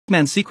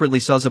man secretly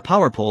saws a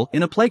power pole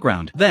in a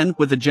playground. Then,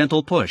 with a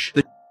gentle push,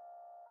 the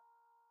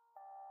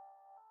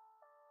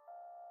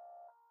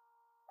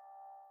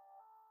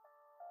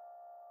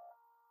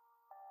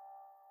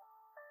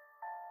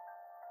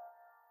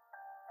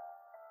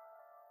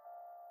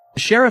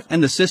sheriff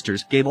and the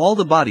sisters gave all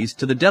the bodies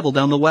to the devil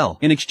down the well,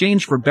 in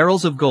exchange for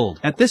barrels of gold.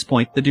 At this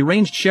point, the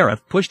deranged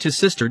sheriff pushed his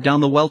sister down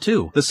the well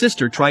too. The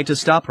sister tried to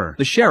stop her.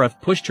 The sheriff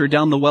pushed her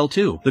down the well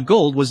too. The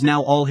gold was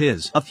now all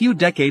his. A few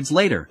decades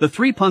later, the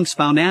three punks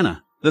found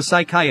Anna, the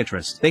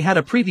psychiatrist. They had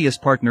a previous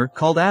partner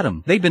called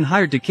Adam. They'd been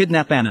hired to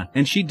kidnap Anna,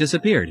 and she'd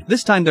disappeared.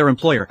 This time their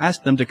employer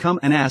asked them to come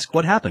and ask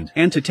what happened,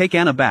 and to take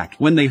Anna back.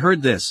 When they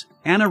heard this,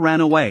 Anna ran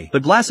away. The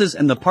glasses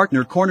and the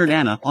partner cornered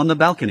Anna on the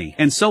balcony.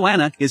 And so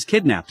Anna is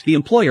kidnapped. The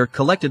employer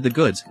collected the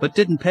goods, but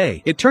didn't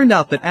pay. It turned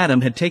out that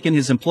Adam had taken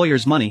his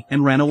employer's money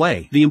and ran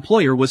away. The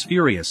employer was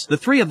furious. The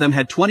three of them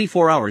had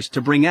 24 hours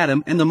to bring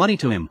Adam and the money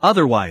to him.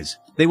 Otherwise,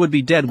 they would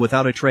be dead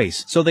without a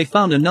trace. So they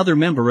found another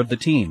member of the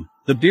team,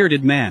 the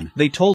bearded man. They told